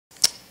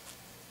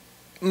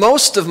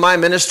most of my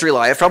ministry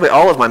life, probably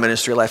all of my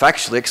ministry life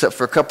actually, except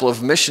for a couple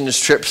of missions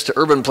trips to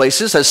urban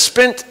places, has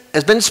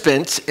been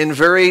spent in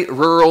very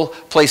rural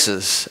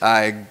places.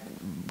 I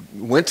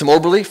went to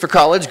Moberly for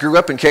college, grew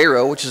up in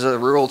Cairo, which is a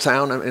rural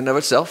town in and of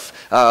itself,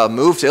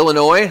 moved to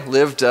Illinois,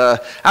 lived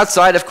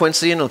outside of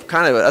Quincy, and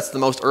that's the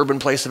most urban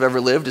place I've ever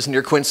lived, is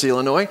near Quincy,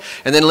 Illinois,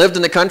 and then lived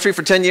in the country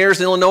for 10 years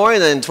in Illinois,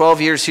 and then 12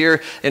 years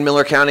here in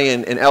Miller County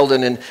in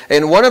Eldon.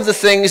 And one of the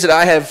things that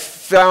I have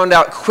found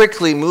out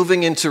quickly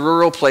moving into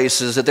rural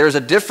places that there's a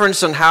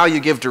difference on how you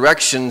give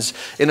directions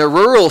in a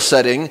rural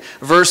setting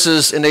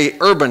versus in a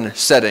urban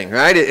setting,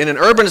 right? In an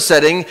urban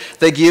setting,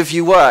 they give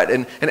you what?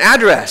 An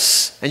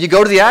address, and you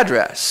go to the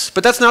address.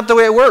 But that's not the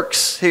way it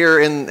works here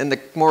in the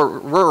more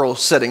rural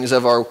settings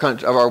of our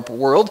country, of our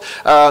world.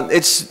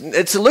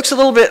 It looks a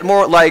little bit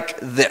more like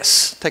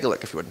this. Take a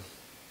look if you would.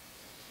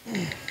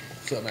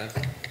 What's up, man?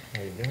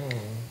 How you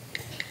doing?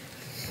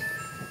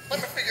 Let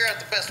me figure out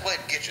the best way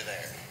to get you there.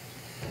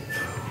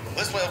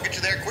 This way will get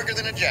you there quicker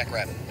than a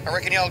jackrabbit. I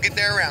reckon y'all get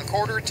there around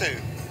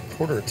 1:45.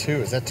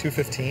 1:45? Is that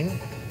 2:15?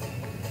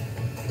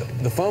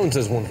 The phone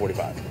says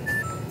 1:45.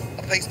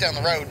 A piece down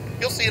the road,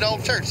 you'll see an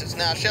old church that's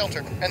now a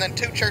shelter, and then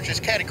 2 churches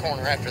catty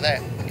corner after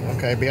that.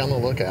 Okay, be on the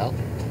lookout.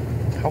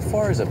 How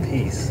far is a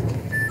piece?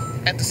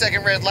 At the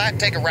second red light,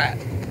 take a right.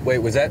 Wait,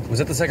 was that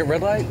the second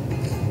red light?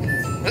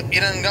 Oop, you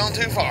done gone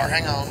too far,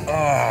 hang on.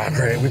 Ah,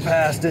 great, we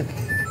passed it.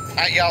 All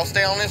right, y'all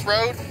stay on this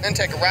road, then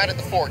take a right at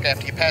the fork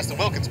after you pass the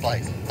Wilkins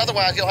place.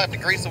 Otherwise, you'll have to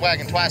grease the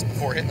wagon twice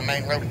before hitting the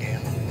main road again.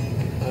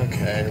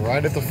 Okay,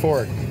 right at the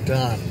fork.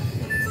 Done.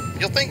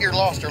 You'll think you're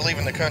lost or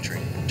leaving the country.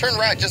 Turn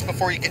right just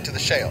before you get to the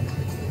Shell.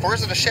 Or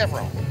is it a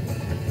Chevron?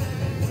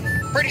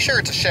 Pretty sure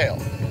it's a Shell.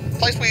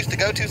 Place we used to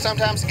go to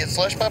sometimes to get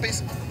slush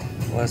puppies.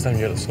 Last time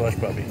you had a slush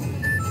puppy.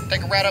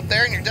 Take a right up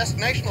there and your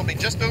destination will be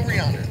just over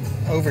yonder.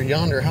 Over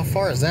yonder? How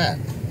far is that?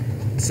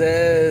 It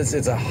says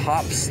it's a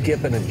hop,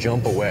 skip, and a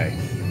jump away.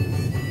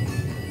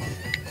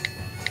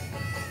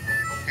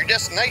 Your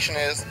destination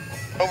is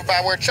over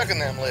by where Chuck and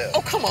them live.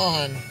 Oh, come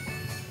on.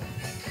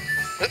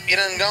 Oop, you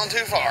done gone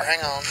too far. Hang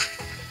on.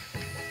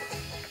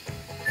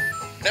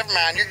 Never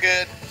mind, you're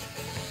good.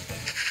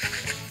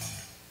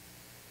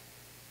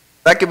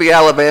 That could be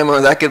Alabama,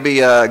 or that could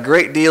be a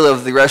great deal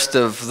of the rest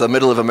of the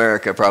middle of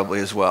America probably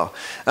as well.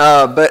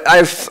 But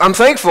I'm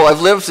thankful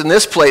I've lived in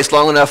this place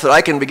long enough that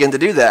I can begin to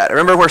do that.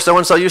 Remember where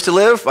so-and-so used to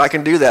live? I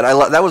can do that.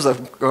 That was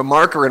a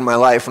marker in my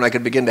life when I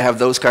could begin to have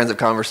those kinds of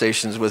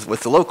conversations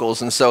with the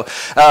locals. And so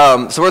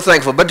we're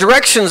thankful. But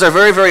directions are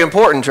very, very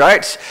important,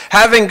 right?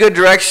 Having good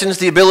directions,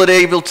 the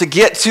ability to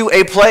get to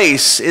a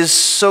place is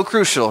so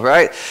crucial,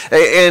 right?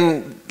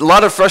 And a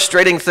lot of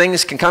frustrating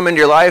things can come into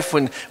your life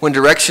when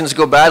directions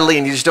go badly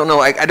and you just don't know,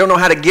 I don't know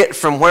how to get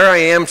from where I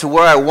am to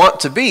where I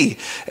want to be.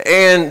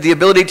 And the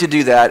ability to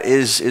do that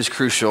is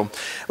crucial.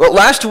 Well,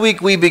 last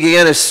week we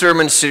began a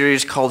sermon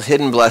series called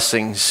Hidden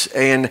Blessings.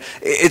 And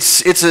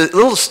it's a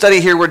little study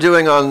here we're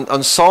doing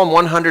on Psalm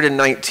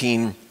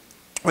 119.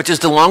 Which is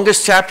the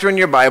longest chapter in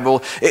your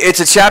Bible.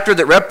 It's a chapter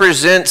that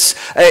represents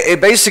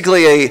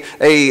basically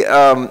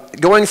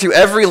going through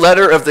every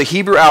letter of the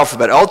Hebrew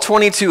alphabet, all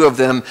 22 of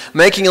them,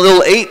 making a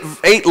little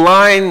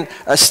eight-line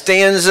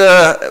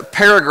stanza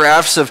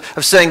paragraphs of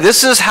saying,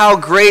 this is how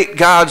great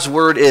God's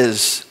word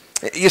is.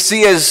 You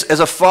see, as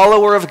a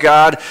follower of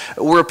God,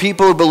 we're a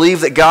people who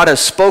believe that God has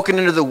spoken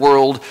into the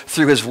world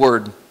through his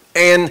word.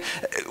 And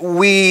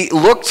we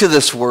look to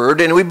this word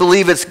and we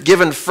believe it's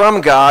given from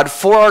God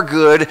for our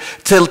good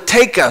to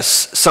take us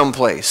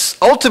someplace.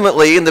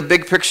 Ultimately, in the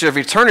big picture of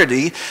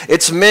eternity,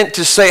 it's meant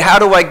to say, how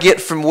do I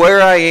get from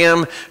where I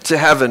am to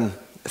heaven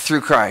through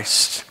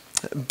Christ?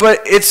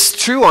 But it's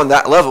true on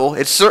that level.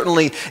 It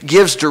certainly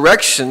gives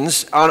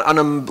directions on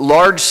a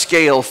large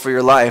scale for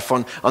your life,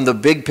 on the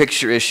big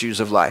picture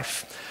issues of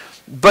life.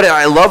 But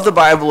I love the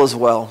Bible as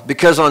well,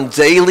 because on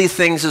daily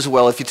things as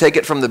well, if you take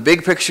it from the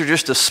big picture,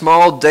 just a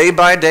small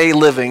day-by-day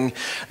living,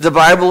 the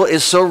Bible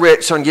is so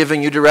rich on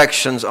giving you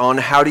directions on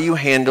how do you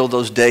handle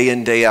those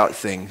day-in, day-out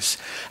things.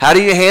 How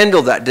do you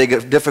handle that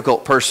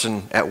difficult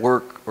person at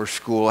work or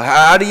school?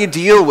 How do you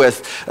deal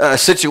with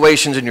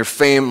situations in your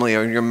family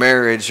or in your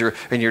marriage or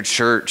in your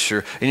church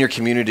or in your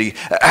community?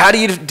 How do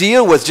you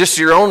deal with just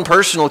your own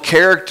personal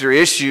character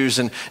issues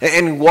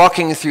and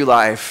walking through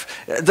life?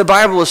 The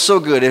Bible is so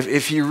good.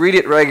 If you read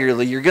it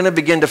regularly, you're going to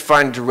begin to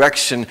find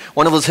direction.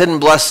 One of those hidden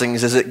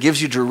blessings is it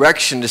gives you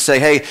direction to say,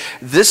 hey,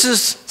 this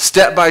is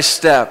step by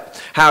step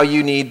how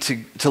you need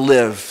to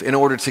live in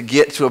order to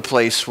get to a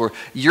place where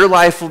your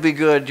life will be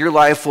good, your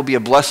life will be a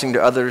blessing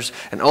to others,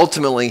 and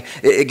ultimately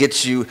it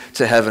gets you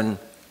to heaven.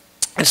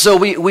 And so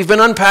we've been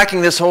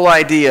unpacking this whole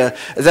idea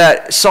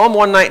that Psalm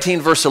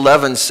 119 verse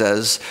 11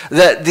 says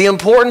that the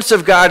importance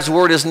of God's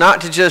word is not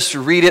to just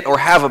read it or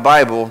have a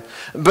Bible,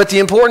 but the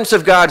importance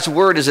of God's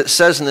word, as it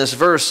says in this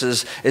verse,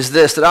 is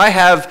this, that I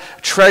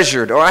have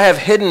treasured or I have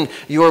hidden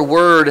your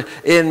word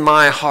in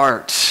my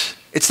heart.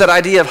 It's that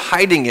idea of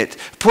hiding it,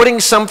 putting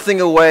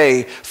something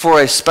away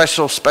for a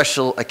special,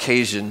 special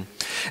occasion.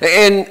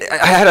 And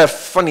I had a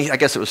funny, I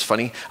guess it was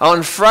funny.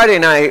 On Friday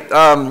night,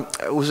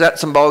 I was at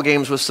some ball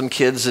games with some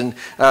kids and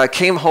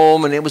came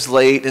home and it was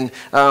late and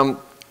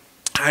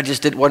I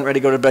just wasn't ready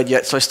to go to bed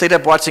yet. So I stayed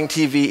up watching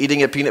TV,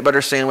 eating a peanut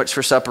butter sandwich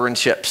for supper and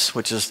chips,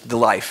 which is the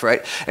life,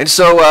 right? And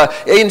so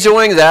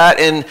enjoying that.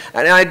 And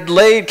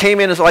I came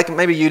in like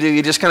maybe you do.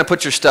 You just kind of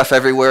put your stuff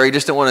everywhere. You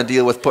just don't want to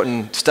deal with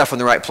putting stuff in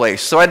the right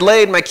place. So I'd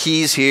laid my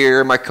keys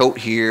here, my coat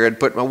here, and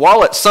put my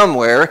wallet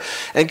somewhere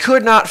and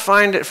could not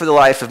find it for the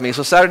life of me.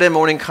 So Saturday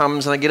morning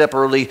comes and I get up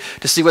early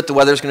to see what the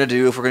weather's going to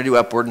do, if we're going to do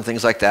upward and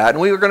things like that.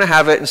 And we were going to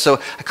have it. And so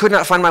I could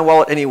not find my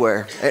wallet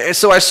anywhere. And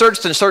so I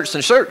searched and searched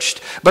and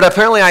searched. But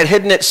apparently I had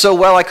hidden it so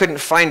well I couldn't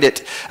find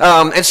it.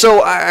 And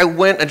so I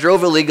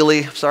drove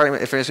illegally. Sorry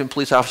if there's any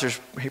police officers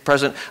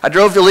present. I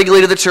drove illegally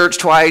to the church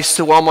twice,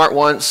 to Walmart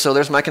once, so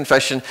there's my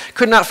confession.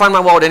 Could not find my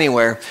wallet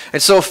anywhere.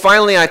 And so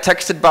finally I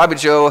texted Bobby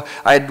Joe.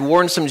 I had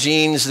worn some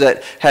jeans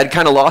that had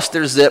kind of lost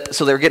their zip,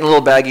 so they were getting a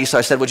little baggy. So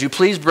I said, would you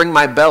please bring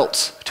my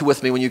belt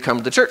with me when you come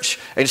to the church?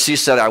 And she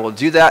said, I will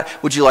do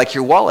that. Would you like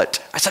your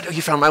wallet? I said, oh,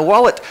 you found my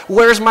wallet.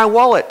 Where's my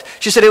wallet?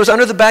 She said, it was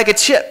under the bag of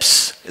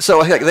chips. So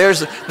like,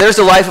 there's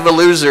the life of a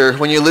loser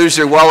when you lose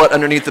your wallet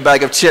underneath the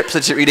bag of chips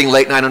that you're eating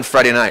late night on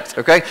Friday night,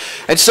 okay?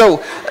 And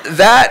so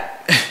the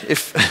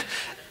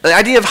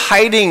idea of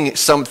hiding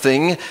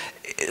something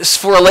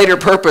for a later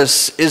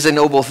purpose is a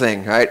noble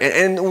thing, right?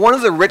 And one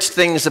of the rich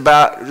things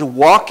about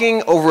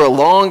walking over a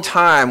long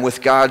time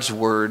with God's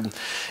Word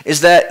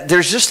is that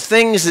there's just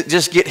things that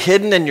just get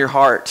hidden in your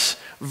heart.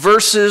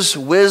 Verses,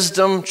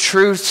 wisdom,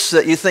 truths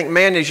that you think,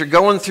 man, as you're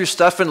going through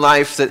stuff in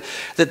life,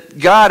 that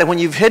God, and when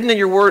you've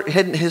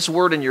hidden His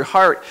Word in your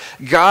heart,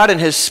 God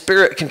and His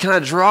Spirit can kind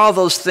of draw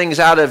those things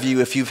out of you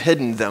if you've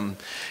hidden them.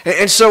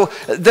 And so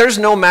there's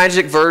no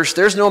magic verse,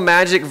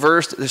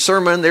 the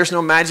sermon, there's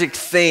no magic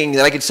thing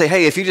that I could say,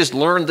 hey, if you just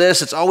learn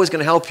this, it's always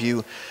going to help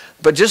you.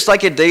 But just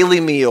like a daily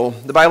meal,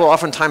 the Bible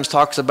oftentimes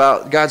talks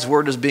about God's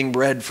Word as being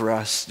bread for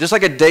us. Just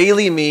like a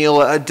daily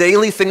meal, a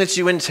daily thing that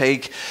you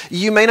intake,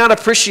 you may not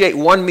appreciate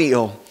one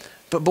meal,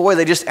 but boy,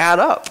 they just add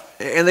up.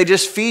 And they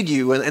just feed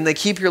you, and they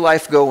keep your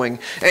life going.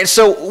 And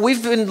so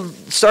we've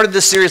started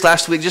this series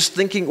last week just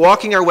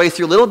walking our way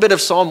through a little bit of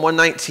Psalm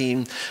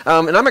 119.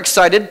 And I'm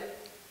excited.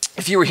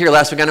 If you were here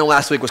last week, I know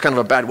last week was kind of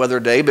a bad weather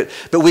day, but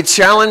we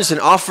challenged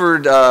and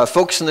offered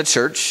folks in the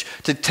church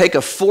to take a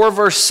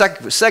 4-verse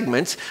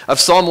segment of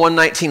Psalm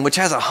 119, which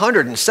has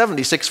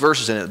 176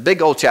 verses in it, a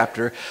big old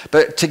chapter.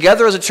 But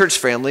together as a church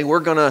family, we're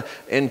going to,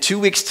 in 2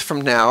 weeks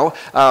from now,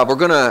 we're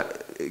going to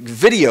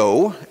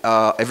video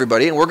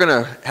everybody, and we're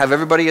going to have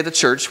everybody at the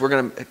church, we're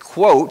going to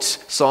quote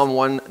Psalm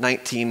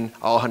 119,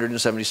 all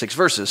 176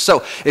 verses.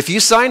 So if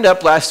you signed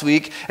up last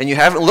week and you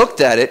haven't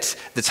looked at it,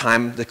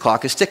 the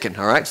clock is ticking,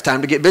 all right? It's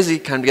time to get busy,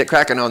 time to get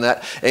cracking on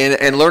that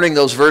and learning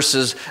those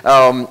verses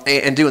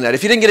and doing that.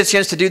 If you didn't get a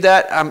chance to do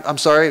that, I'm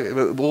sorry,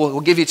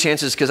 we'll give you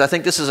chances, because I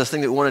think this is a thing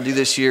that we want to do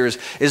this year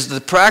is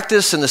the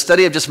practice and the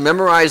study of just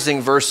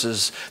memorizing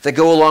verses that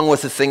go along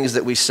with the things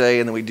that we say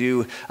and that we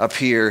do up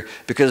here,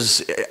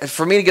 because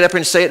for me to get up here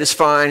and say it is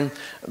fine,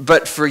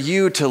 but for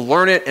you to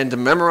learn it and to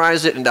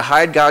memorize it and to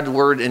hide God's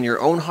Word in your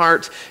own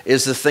heart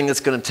is the thing that's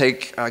going to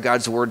take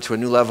God's Word to a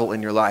new level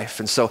in your life.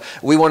 And so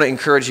we want to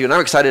encourage you, and I'm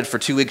excited for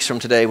 2 weeks from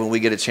today when we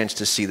get a chance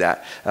to see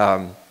that.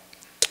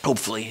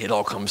 Hopefully it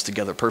all comes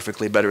together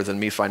perfectly, better than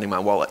me finding my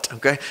wallet,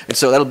 okay? And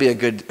so that'll be a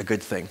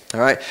good thing, all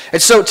right?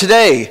 And so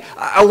today,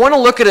 I want to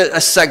look at a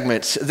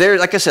segment.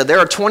 Like I said, there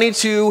are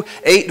 22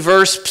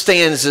 8-verse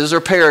stanzas or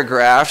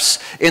paragraphs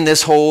in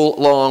this whole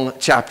long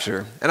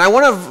chapter. And I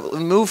want to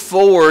move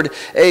forward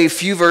a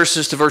few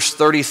verses to verse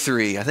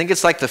 33. I think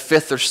it's like the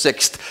 5th or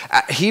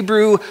 6th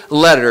Hebrew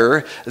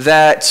letter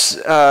that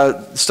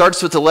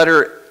starts with the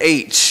letter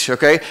H,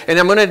 okay? And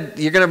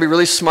you're gonna be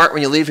really smart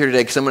when you leave here today,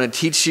 because I'm gonna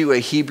teach you a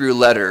Hebrew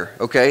letter,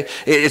 okay?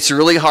 It's a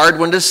really hard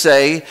one to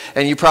say,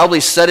 and you probably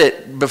said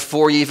it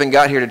before you even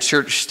got here to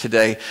church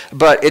today,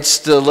 but it's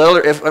the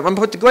letter. Go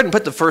ahead and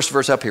put the first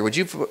verse up here, would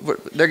you?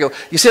 There you go.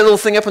 You see that little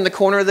thing up in the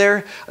corner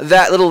there?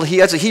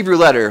 That's a Hebrew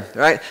letter,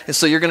 right? And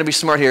so you're gonna be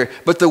smart here.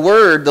 But the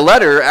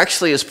letter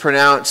actually is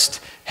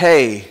pronounced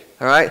hey.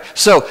 All right,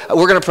 so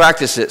we're going to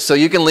practice it. So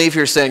you can leave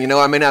here saying,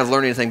 I may not have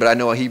learned anything, but I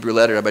know a Hebrew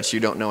letter. I bet you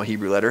don't know a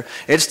Hebrew letter.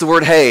 It's the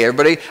word hey.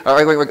 Everybody,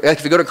 all right,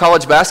 if you go to a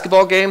college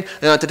basketball game,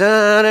 there you go. Do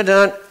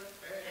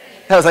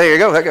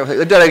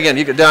that again.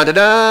 You go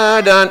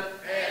dun.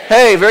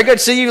 Hey, very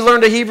good. See, you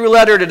learned a Hebrew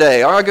letter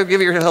today. All right, go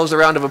give yourselves a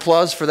round of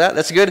applause for that.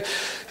 That's good.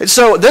 And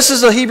so this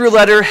is a Hebrew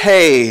letter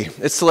hey.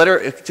 It's the letter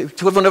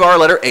equivalent of our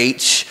letter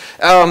H.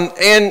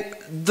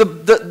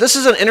 This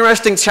is an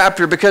interesting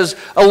chapter because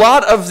a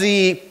lot of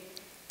the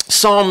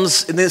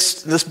Psalms in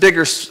this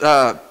bigger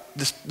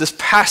this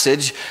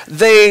passage,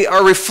 they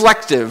are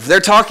reflective. They're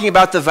talking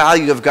about the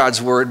value of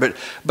God's Word,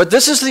 but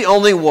this is the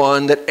only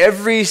one that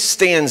every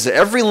stanza,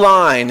 every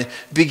line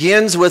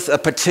begins with a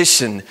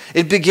petition.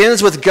 It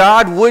begins with,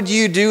 God, would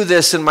you do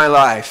this in my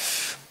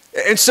life?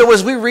 And so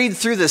as we read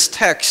through this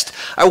text,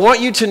 I want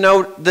you to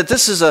note that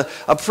this is a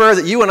prayer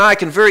that you and I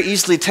can very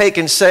easily take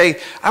and say,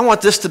 I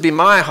want this to be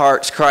my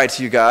heart's cry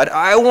to you, God.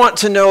 I want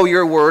to know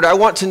your word. I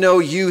want to know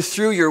you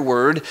through your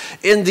word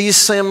in these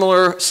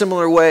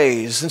similar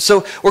ways. And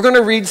so we're going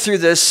to read through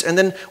this, and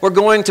then we're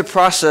going to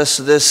process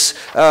this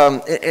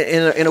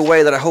in a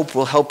way that I hope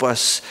will help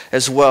us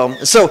as well.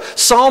 So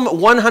Psalm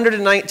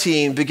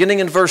 119,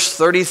 beginning in verse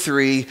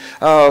 33,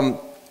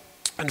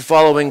 and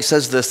following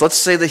says this. Let's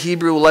say the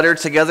Hebrew letter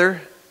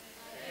together.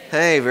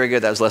 Hey, very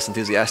good. That was less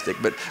enthusiastic,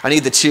 but I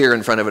need the cheer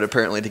in front of it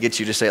apparently to get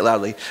you to say it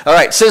loudly. All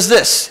right, it says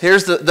this.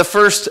 Here's the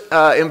first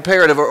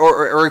imperative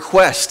or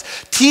request.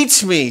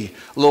 Teach me,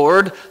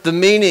 Lord, the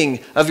meaning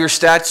of your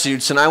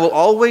statutes, and I will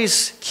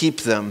always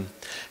keep them.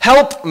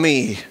 Help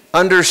me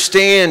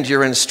understand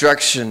your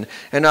instruction,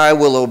 and I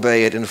will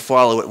obey it and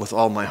follow it with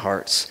all my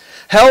heart.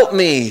 Help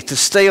me to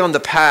stay on the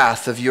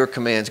path of your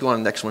commands. Go on to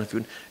the next one if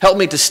you would. Help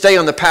me to stay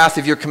on the path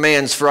of your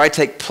commands, for I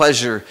take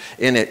pleasure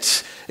in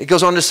it. It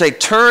goes on to say,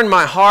 turn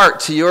my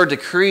heart to your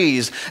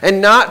decrees and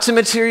not to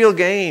material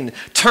gain.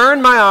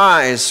 Turn my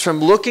eyes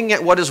from looking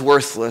at what is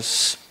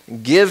worthless.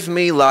 Give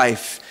me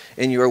life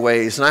in your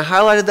ways. And I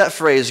highlighted that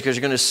phrase because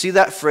you're going to see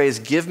that phrase,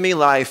 give me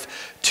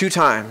life, 2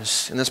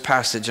 times in this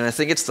passage. And I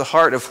think it's the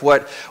heart of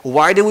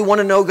why do we want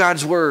to know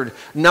God's word?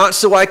 Not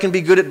so I can be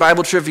good at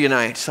Bible trivia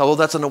night, although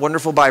that's a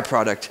wonderful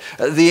byproduct.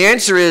 The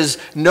answer is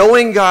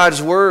knowing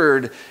God's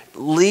word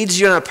leads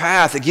you on a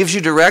path. It gives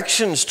you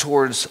directions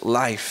towards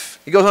life.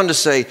 He goes on to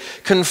say,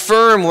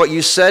 confirm what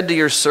you said to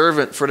your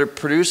servant, for it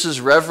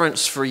produces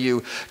reverence for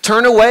you.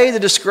 Turn away the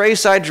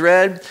disgrace I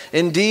dread.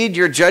 Indeed,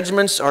 your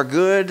judgments are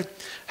good.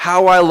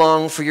 How I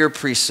long for your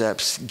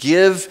precepts.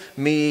 Give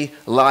me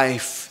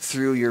life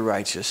through your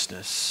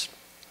righteousness.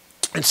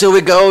 And so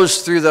he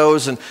goes through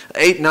those, and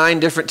 8, 9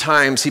 different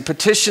times he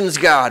petitions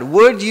God,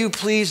 would you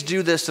please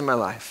do this in my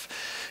life?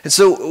 And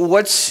so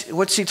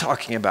what's he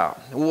talking about?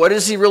 What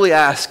is he really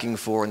asking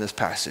for in this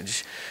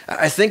passage?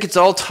 I think it's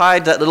all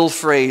tied to that little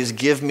phrase,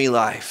 give me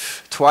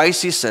life.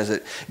 Twice he says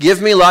it.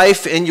 Give me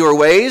life in your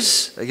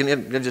ways.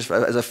 Again, just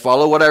as I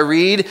follow what I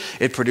read,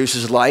 it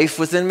produces life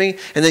within me.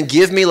 And then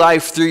give me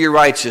life through your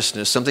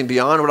righteousness, something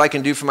beyond what I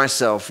can do for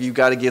myself. You've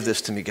got to give this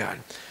to me, God.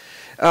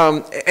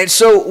 And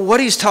so what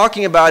he's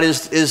talking about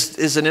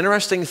is an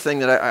interesting thing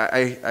that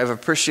I've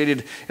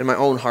appreciated in my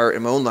own heart,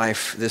 in my own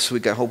life this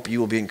week. I hope you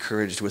will be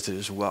encouraged with it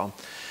as well.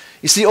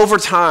 You see, over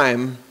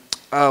time,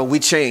 we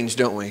change,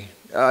 don't we?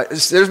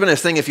 There's been a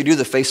thing, if you do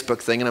the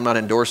Facebook thing, and I'm not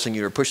endorsing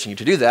you or pushing you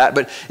to do that,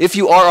 but if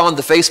you are on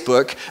the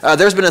Facebook,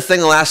 there's been a thing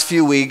the last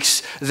few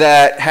weeks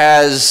that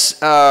has,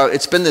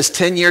 it's been this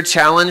 10-year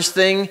challenge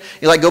thing.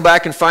 You go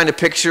back and find a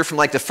picture from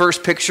the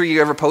first picture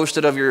you ever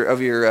posted of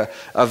your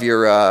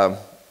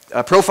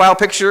profile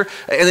picture,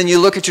 and then you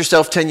look at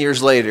yourself 10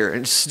 years later,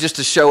 and it's just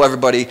to show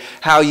everybody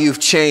how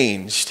you've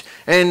changed.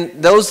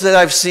 And those that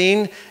I've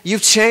seen,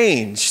 you've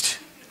changed.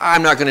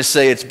 I'm not going to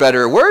say it's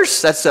better or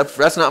worse. That's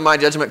not my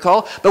judgment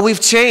call. But we've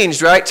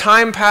changed, right?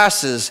 Time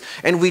passes,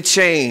 and we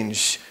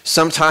change.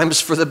 Sometimes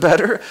for the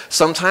better,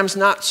 sometimes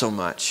not so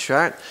much,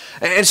 right?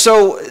 And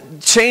so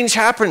change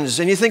happens,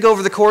 and you think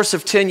over the course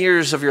of 10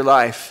 years of your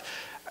life,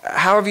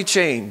 how have you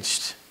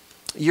changed?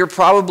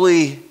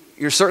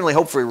 You're certainly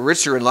hopefully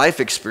richer in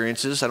life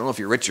experiences. I don't know if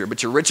you're richer,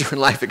 but you're richer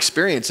in life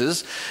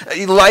experiences.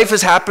 Life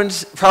has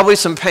happened. Probably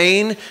some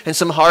pain and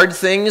some hard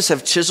things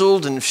have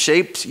chiseled and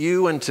shaped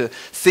you into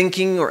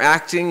thinking or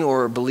acting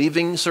or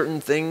believing certain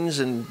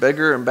things in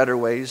bigger and better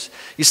ways.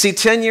 You see,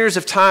 10 years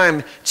of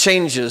time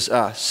changes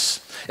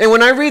us. And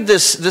when I read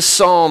this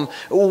psalm,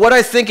 what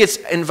I think it's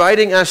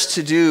inviting us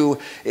to do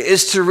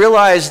is to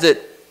realize that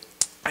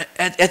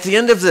at the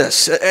end of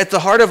this, at the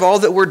heart of all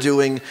that we're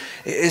doing,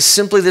 is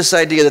simply this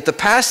idea that the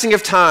passing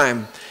of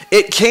time,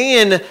 it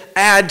can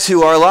add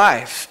to our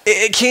life.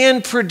 It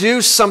can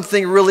produce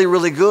something really,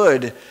 really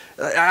good.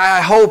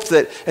 I hope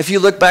that if you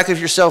look back at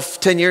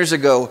yourself 10 years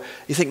ago,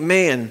 you think,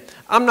 man,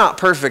 I'm not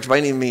perfect by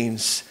any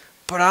means,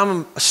 but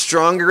I'm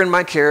stronger in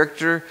my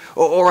character,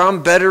 or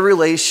I'm better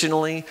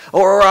relationally,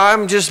 or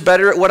I'm just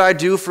better at what I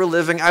do for a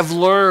living. I've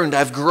learned,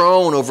 I've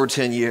grown over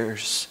 10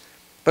 years.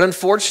 But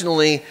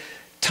unfortunately,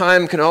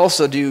 time can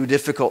also do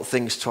difficult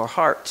things to our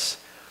hearts.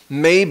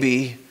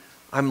 Maybe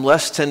I'm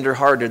less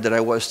tender-hearted than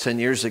I was 10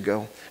 years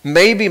ago.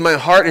 Maybe my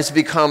heart has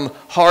become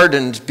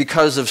hardened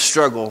because of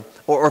struggle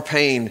or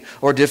pain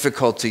or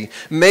difficulty.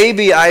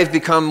 Maybe I've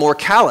become more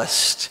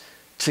calloused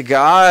to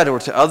God or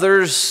to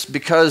others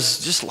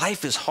because just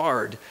life is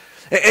hard.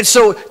 And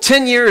so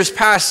 10 years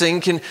passing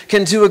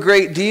can do a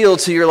great deal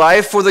to your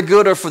life for the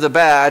good or for the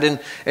bad.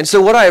 And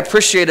so what I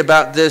appreciate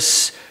about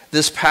this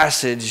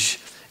passage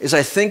is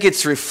I think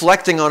it's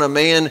reflecting on a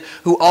man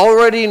who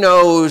already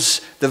knows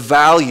the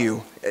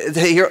value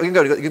You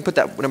can put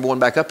that number 1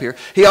 back up here.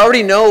 He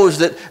already knows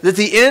that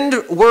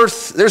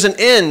there's an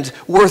end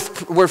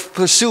worth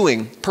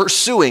pursuing.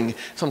 Pursuing,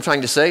 that's what I'm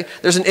trying to say.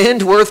 There's an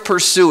end worth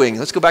pursuing.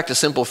 Let's go back to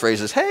simple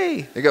phrases.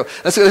 Hey, there you go.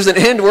 There's an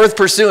end worth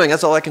pursuing.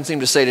 That's all I can seem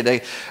to say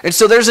today. And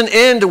so there's an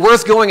end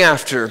worth going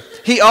after.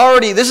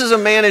 This is a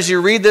man, as you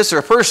read this, or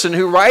a person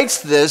who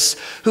writes this,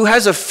 who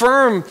has a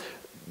firm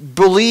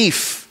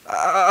belief,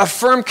 a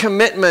firm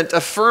commitment,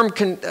 a firm,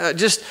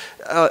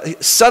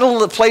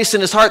 settled place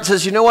in his heart that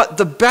says, you know what,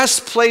 the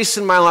best place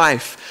in my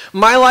life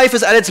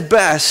is at its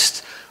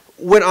best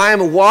when I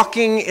am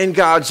walking in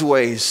God's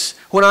ways,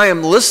 when I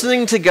am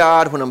listening to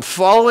God, when I'm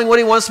following what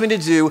he wants me to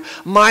do.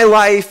 My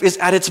life is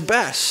at its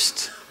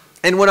best.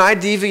 And when I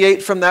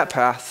deviate from that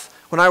path,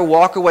 when I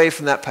walk away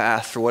from that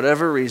path for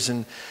whatever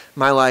reason,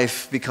 my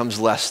life becomes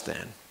less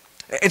than.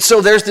 And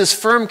so there's this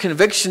firm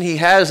conviction he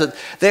has that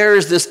there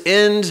is this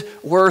end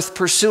worth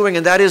pursuing,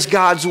 and that is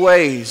God's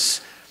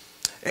ways.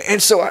 And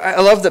so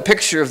I love the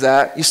picture of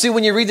that. You see,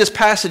 when you read this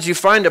passage, you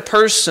find a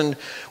person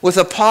with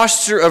a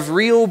posture of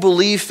real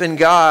belief in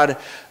God,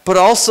 but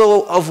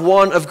also of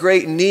one of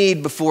great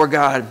need before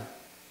God.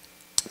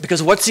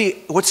 Because what's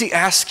he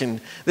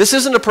asking? This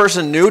isn't a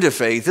person new to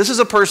faith. This is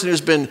a person who's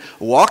been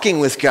walking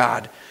with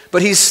God,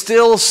 but he's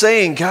still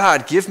saying,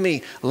 God, give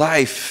me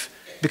life.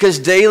 Because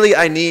daily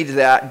I need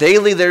that.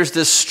 Daily there's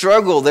this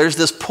struggle, there's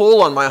this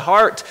pull on my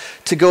heart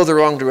to go the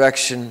wrong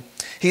direction.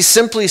 He's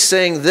simply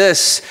saying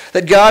this,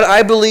 that God,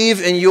 I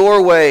believe in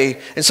your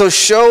way, and so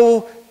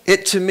show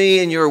it to me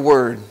in your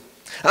word.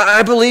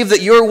 I believe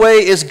that your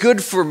way is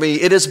good for me.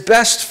 It is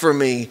best for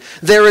me.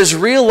 There is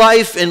real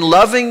life in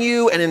loving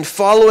you and in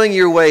following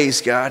your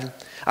ways, God.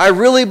 I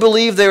really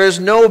believe there is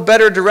no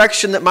better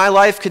direction that my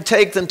life could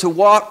take than to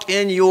walk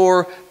in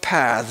your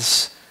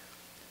paths.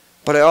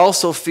 But I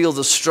also feel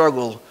the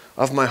struggle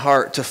of my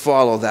heart to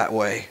follow that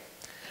way.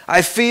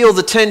 I feel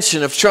the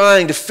tension of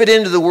trying to fit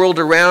into the world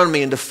around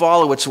me and to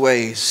follow its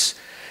ways.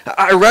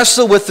 I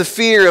wrestle with the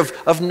fear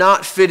of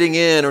not fitting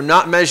in or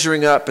not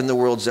measuring up in the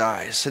world's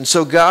eyes. And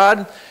so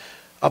God,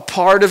 a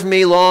part of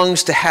me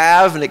longs to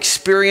have and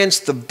experience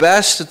the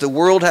best that the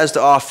world has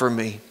to offer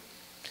me.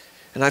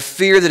 And I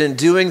fear that in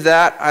doing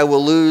that, I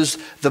will lose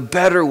the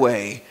better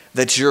way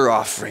that you're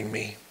offering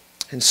me.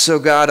 And so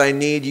God, I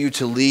need you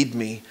to lead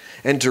me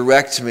and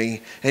direct me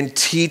and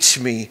teach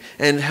me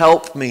and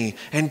help me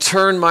and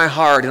turn my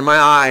heart and my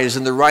eyes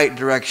in the right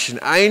direction.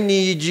 I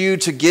need you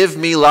to give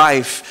me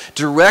life,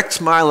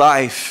 direct my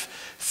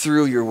life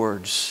through your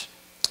words.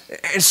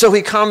 And so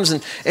he comes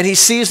and he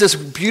sees this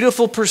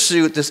beautiful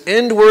pursuit, this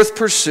end worth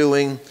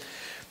pursuing.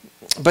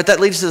 But that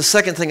leads to the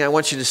second thing I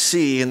want you to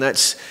see, and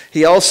that's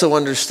he also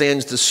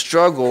understands the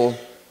struggle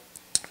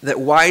that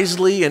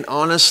wisely and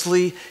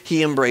honestly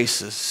he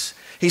embraces.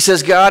 He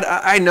says, God,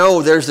 I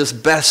know there's this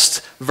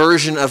best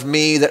version of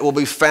me that will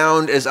be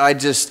found as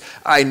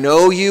I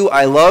know you,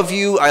 I love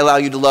you, I allow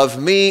you to love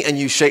me, and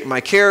you shape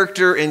my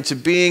character into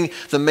being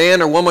the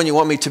man or woman you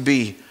want me to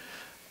be.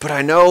 But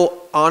I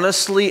know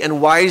honestly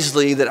and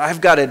wisely that I've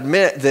got to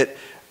admit that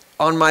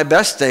on my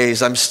best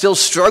days, I'm still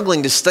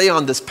struggling to stay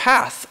on this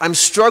path. I'm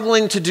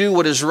struggling to do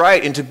what is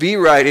right and to be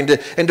right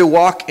and to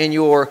walk in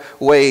your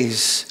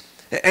ways.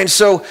 And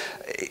so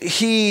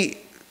he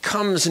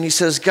comes and he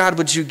says, God,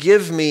 would you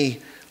give me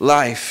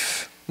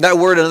life? That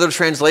word in other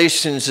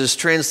translations is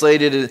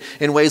translated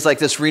in ways like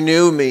this: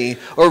 renew me,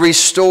 or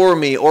restore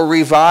me, or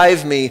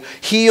revive me,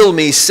 heal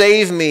me,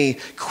 save me,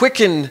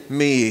 quicken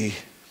me.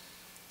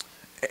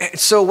 And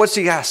so what's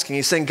he asking?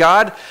 He's saying,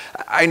 God,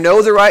 I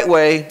know the right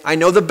way, I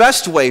know the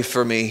best way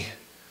for me,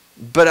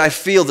 but I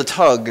feel the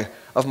tug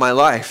of my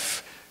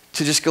life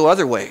to just go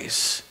other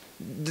ways.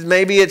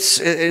 Maybe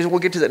we'll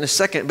get to that in a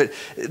second, but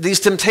these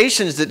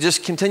temptations that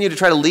just continue to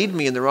try to lead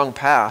me in the wrong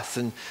path.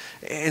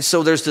 And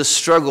so there's this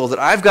struggle that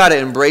I've got to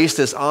embrace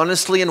this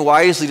honestly and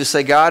wisely to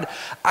say, God,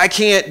 I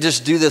can't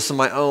just do this on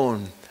my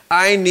own.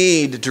 I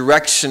need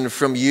direction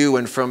from you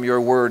and from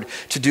your word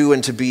to do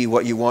and to be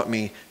what you want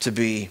me to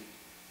be.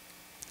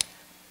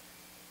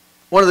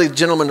 One of the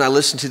gentlemen I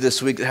listened to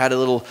this week had a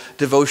little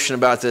devotion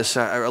about this.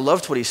 I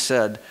loved what he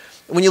said.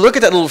 When you look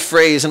at that little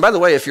phrase, and by the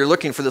way, if you're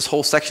looking for this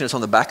whole section, it's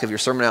on the back of your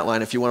sermon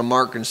outline. If you want to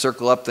mark and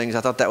circle up things,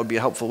 I thought that would be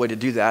a helpful way to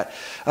do that.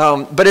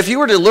 But if you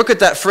were to look at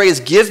that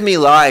phrase, give me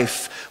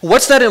life,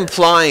 what's that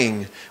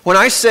implying? When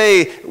I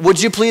say,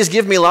 would you please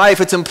give me life,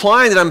 it's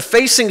implying that I'm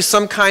facing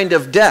some kind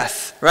of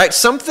death, right?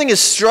 Something is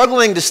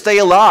struggling to stay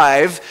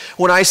alive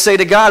when I say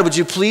to God, would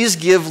you please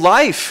give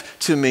life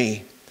to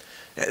me?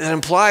 That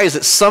implies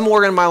that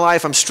somewhere in my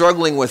life I'm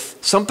struggling with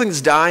something's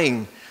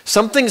dying.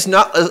 Something's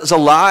not as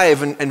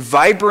alive and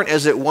vibrant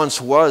as it once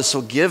was.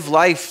 So give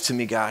life to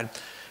me, God.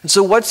 And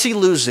so what's he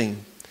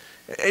losing?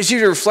 As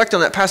you reflect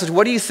on that passage,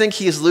 what do you think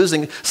he is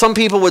losing? Some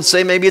people would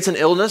say maybe it's an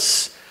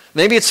illness.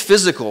 Maybe it's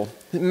physical.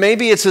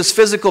 Maybe it's his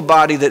physical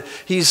body that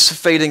he's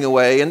fading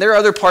away. And there are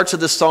other parts of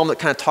this psalm that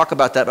kind of talk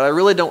about that, but I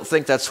really don't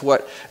think that's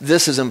what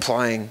this is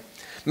implying.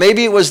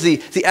 Maybe it was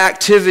the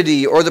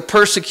activity or the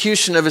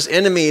persecution of his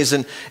enemies.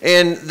 And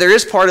there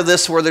is part of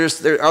this where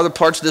there are other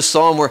parts of this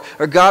psalm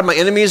where God, my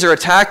enemies are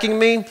attacking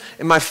me,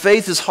 and my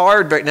faith is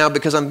hard right now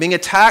because I'm being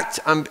attacked.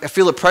 I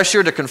feel a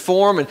pressure to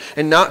conform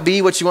and not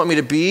be what you want me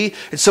to be.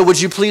 And so would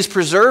you please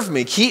preserve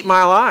me, keep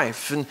my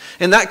life?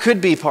 And that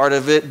could be part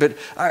of it, but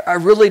I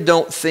really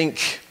don't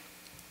think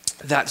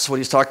that's what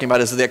he's talking about,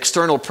 is the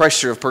external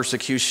pressure of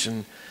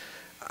persecution.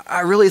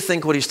 I really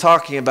think what he's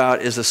talking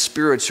about is a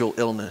spiritual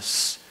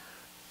illness.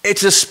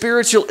 It's a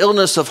spiritual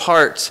illness of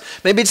heart.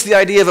 Maybe it's the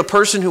idea of a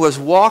person who has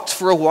walked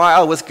for a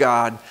while with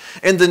God,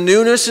 and the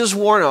newness is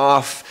worn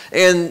off,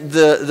 and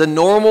the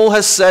normal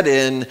has set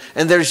in,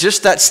 and there's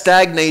just that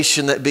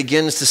stagnation that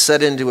begins to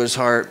set into his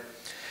heart.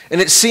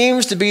 And it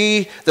seems to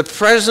be the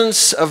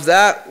presence of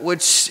that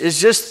which is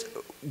just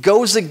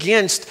goes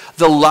against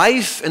the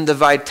life and the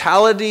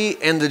vitality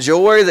and the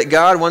joy that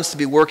God wants to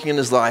be working in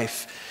his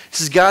life. He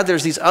says, God,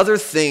 there's these other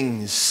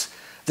things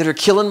that are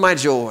killing my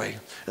joy.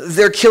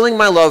 They're killing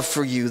my love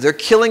for you. They're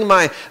killing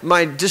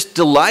my just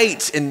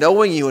delight in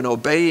knowing you and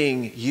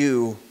obeying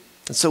you.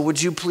 And so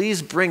would you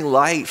please bring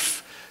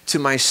life to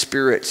my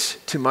spirit,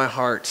 to my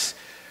heart?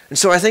 And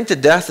so I think the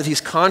death that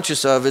he's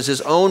conscious of is his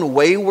own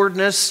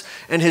waywardness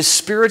and his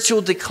spiritual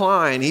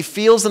decline. He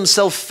feels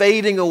himself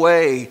fading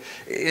away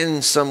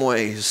in some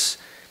ways.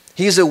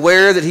 He's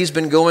aware that he's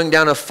been going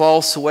down a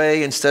false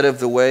way instead of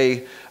the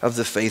way of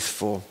the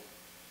faithful.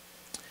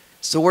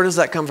 So where does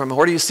that come from?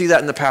 Where do you see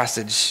that in the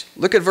passage?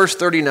 Look at verse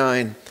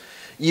 39.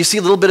 You see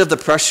a little bit of the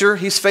pressure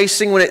he's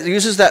facing when it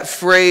uses that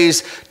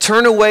phrase,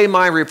 turn away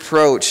my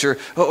reproach,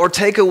 or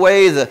take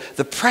away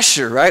the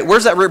pressure, right?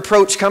 Where's that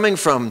reproach coming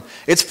from?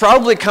 It's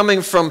probably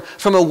coming from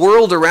a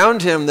world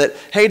around him that,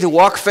 hey, to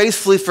walk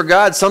faithfully for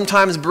God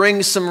sometimes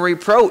brings some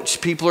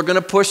reproach. People are going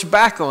to push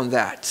back on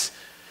that.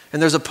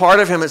 And there's a part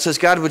of him that says,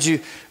 God, would you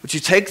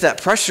take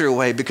that pressure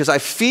away? Because I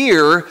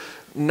fear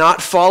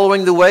not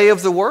following the way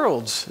of the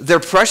world. They're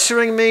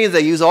pressuring me.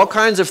 They use all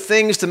kinds of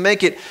things to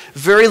make it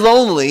very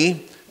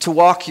lonely to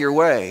walk your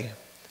way.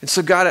 And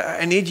so God,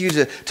 I need you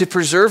to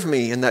preserve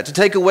me in that, to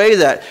take away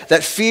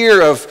that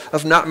fear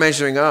of not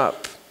measuring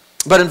up.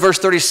 But in verse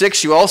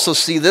 36, you also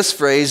see this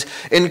phrase,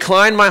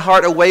 incline my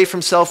heart away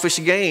from selfish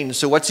gain.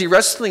 So what's he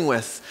wrestling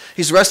with?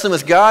 He's wrestling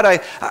with, God,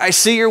 I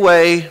see your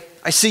way,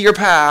 I see your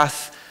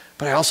path,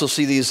 but I also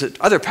see these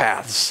other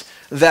paths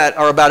that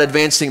are about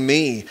advancing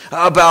me,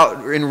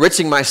 about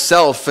enriching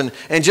myself, and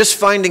just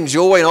finding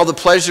joy in all the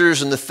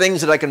pleasures and the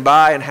things that I can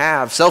buy and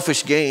have,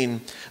 selfish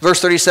gain. Verse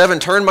 37,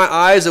 turn my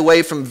eyes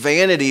away from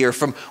vanity or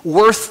from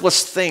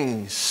worthless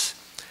things.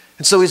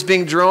 And so he's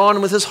being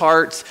drawn with his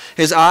heart.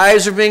 His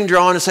eyes are being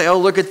drawn to say, oh,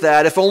 look at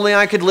that. If only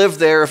I could live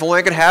there. If only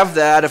I could have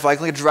that. If I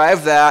could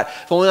drive that.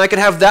 If only I could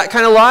have that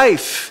kind of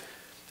life.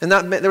 And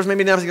there's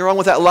maybe nothing wrong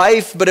with that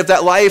life, but if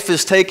that life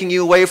is taking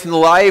you away from the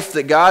life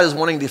that God is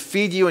wanting to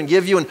feed you and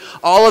give you, and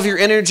all of your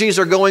energies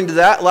are going to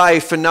that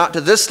life and not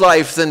to this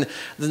life, then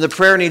the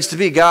prayer needs to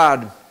be,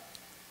 God,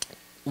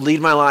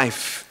 lead my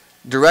life.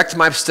 Direct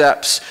my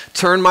steps,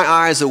 turn my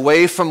eyes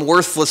away from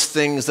worthless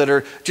things that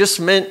are just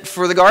meant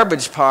for the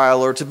garbage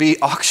pile or to be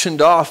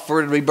auctioned off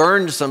or to be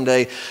burned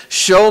someday.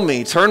 Show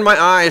me, turn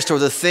my eyes toward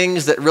the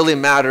things that really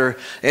matter.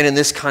 And in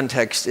this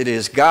context, it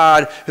is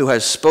God who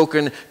has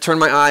spoken. Turn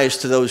my eyes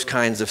to those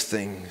kinds of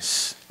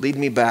things. Lead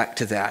me back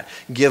to that.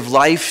 Give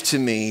life to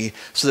me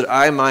so that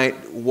I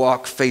might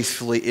walk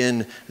faithfully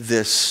in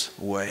this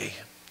way.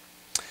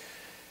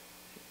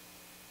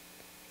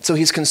 So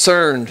he's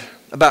concerned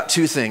about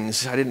two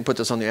things. I didn't put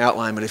this on the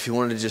outline, but if you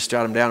wanted to just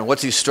jot them down.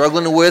 What's he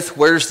struggling with?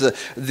 Where's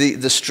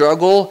the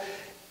struggle?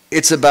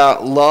 It's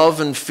about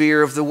love and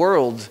fear of the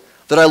world.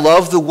 That I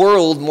love the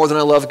world more than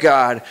I love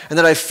God. And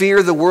that I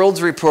fear the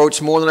world's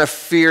reproach more than I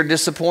fear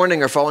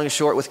disappointing or falling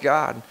short with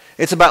God.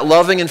 It's about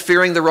loving and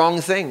fearing the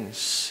wrong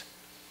things.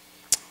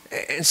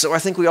 And so I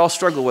think we all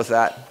struggle with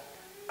that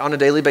on a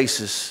daily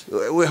basis.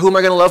 Who am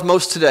I going to love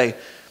most today?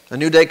 A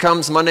new day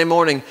comes Monday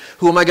morning.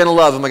 Who am I going to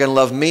love? Am I going to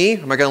love me?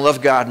 Or am I going to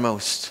love God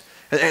most?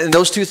 And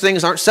those two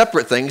things aren't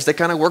separate things. They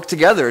kind of work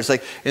together. It's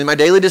like in my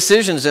daily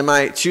decisions, am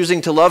I choosing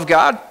to love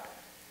God?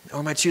 Or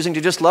am I choosing to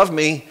just love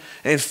me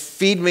and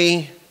feed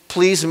me,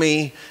 please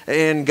me?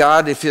 And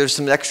God, if there's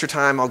some extra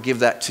time, I'll give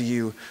that to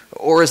you.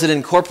 Or is it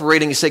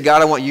incorporating, you say,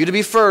 God, I want you to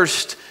be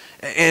first.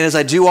 And as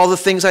I do all the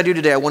things I do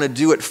today, I want to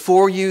do it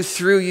for you,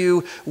 through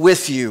you,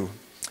 with you.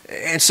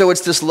 And so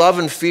it's this love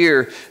and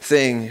fear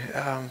thing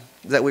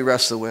that we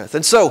wrestle with.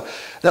 And so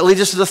that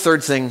leads us to the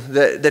third thing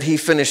that he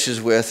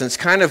finishes with. And it's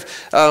kind of,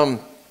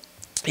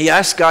 he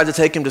asks God to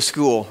take him to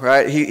school,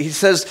 right? He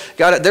says,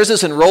 God, there's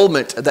this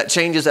enrollment that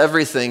changes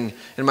everything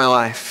in my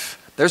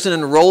life. There's an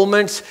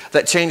enrollment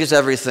that changes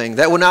everything.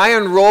 That when I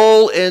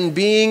enroll in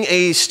being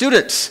a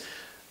student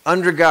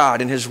under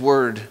God in his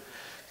word,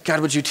 God,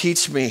 would you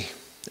teach me?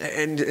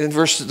 And in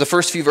the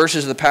first few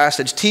verses of the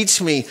passage,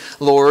 teach me,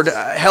 Lord,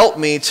 help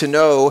me to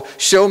know,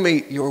 show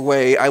me your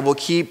way. I will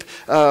keep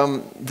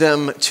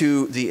them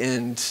to the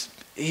end.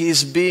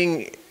 He's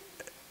being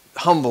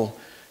humble.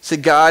 Say,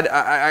 God,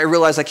 I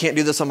realize I can't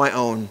do this on my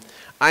own.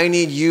 I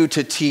need you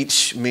to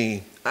teach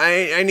me.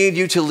 I need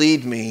you to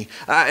lead me.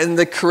 And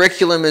the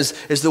curriculum is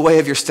the way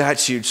of your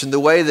statutes and the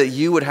way that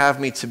you would have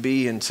me to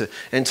be and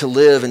to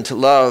live and to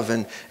love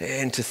and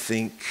to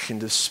think and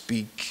to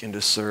speak and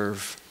to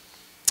serve.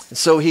 And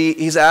so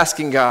he's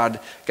asking God,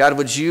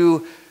 would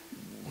you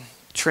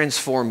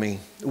transform me?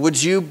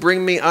 Would you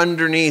bring me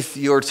underneath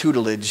your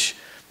tutelage?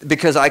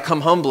 Because I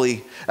come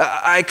humbly.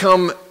 I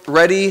come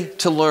ready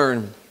to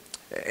learn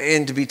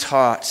and to be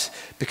taught,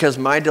 because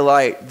my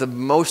delight, the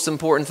most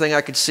important thing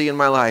I could see in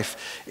my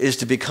life, is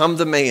to become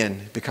the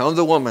man, become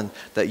the woman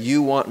that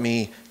you want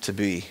me to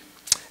be.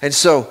 And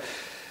so,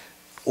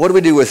 what do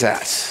we do with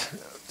that?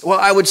 Well,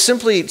 I would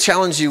simply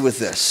challenge you with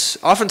this.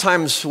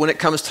 Oftentimes, when it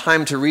comes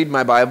time to read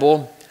my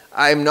Bible,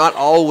 I'm not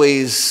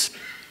always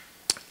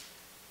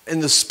in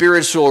the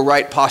spiritual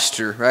right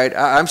posture, right?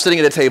 I'm sitting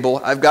at a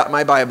table, I've got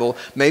my Bible,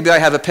 maybe I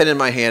have a pen in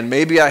my hand,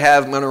 maybe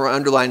I'm going to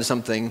underline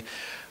something,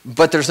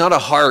 but there's not a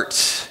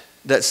heart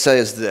that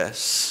says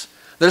this.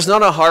 There's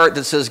not a heart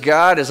that says,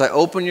 God, as I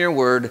open your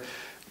word,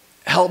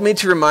 help me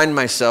to remind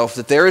myself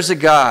that there is a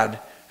God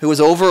who is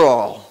over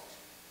all,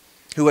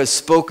 who has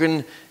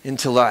spoken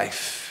into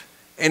life.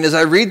 And as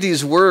I read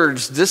these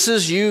words, this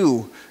is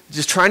you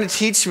just trying to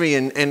teach me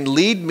and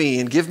lead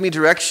me and give me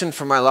direction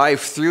for my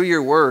life through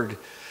your word.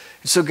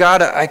 And so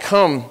God, I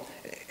come,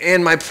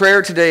 and my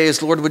prayer today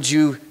is, Lord, would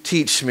you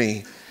teach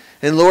me?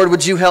 And Lord,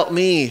 would you help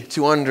me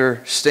to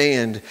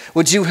understand?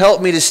 Would you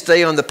help me to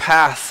stay on the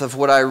path of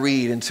what I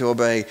read and to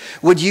obey?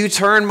 Would you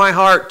turn my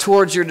heart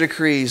towards your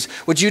decrees?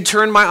 Would you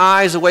turn my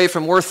eyes away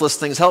from worthless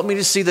things? Help me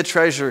to see the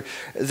treasure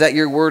that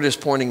your word is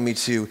pointing me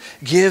to.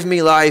 Give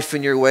me life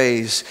in your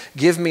ways.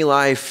 Give me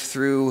life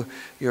through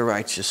your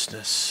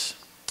righteousness.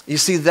 You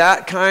see,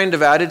 that kind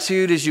of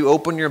attitude as you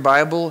open your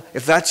Bible,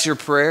 if that's your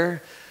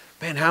prayer,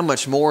 man, how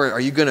much more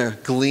are you going to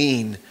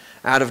glean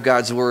out of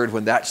God's word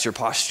when that's your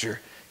posture?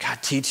 God,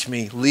 teach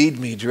me, lead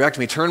me, direct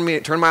me, turn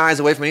my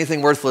eyes away from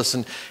anything worthless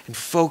and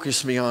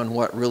focus me on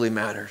what really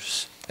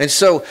matters. And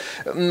so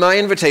my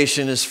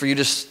invitation is for you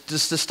just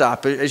to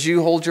stop. As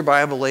you hold your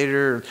Bible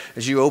later,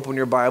 as you open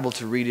your Bible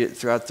to read it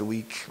throughout the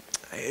week,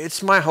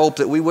 it's my hope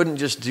that we wouldn't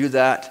just do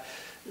that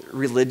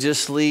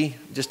religiously,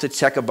 just to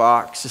check a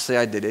box to say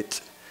I did it,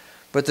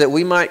 but that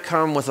we might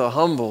come with a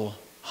humble,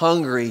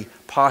 hungry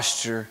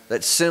posture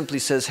that simply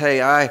says,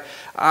 hey,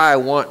 I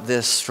want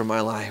this for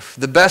my life.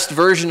 The best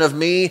version of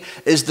me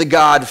is the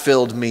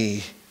God-filled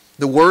me.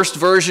 The worst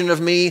version of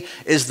me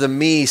is the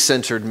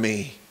me-centered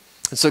me.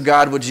 And so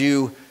God, would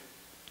you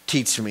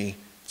teach me,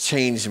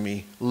 change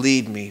me,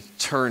 lead me,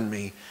 turn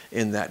me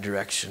in that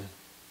direction.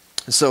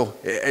 And so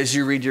as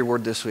you read your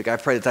word this week, I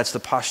pray that that's the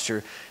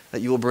posture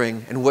that you will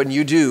bring. And when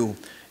you do,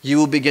 you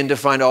will begin to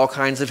find all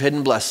kinds of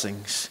hidden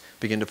blessings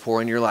begin to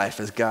pour in your life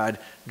as God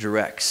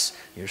directs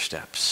your steps.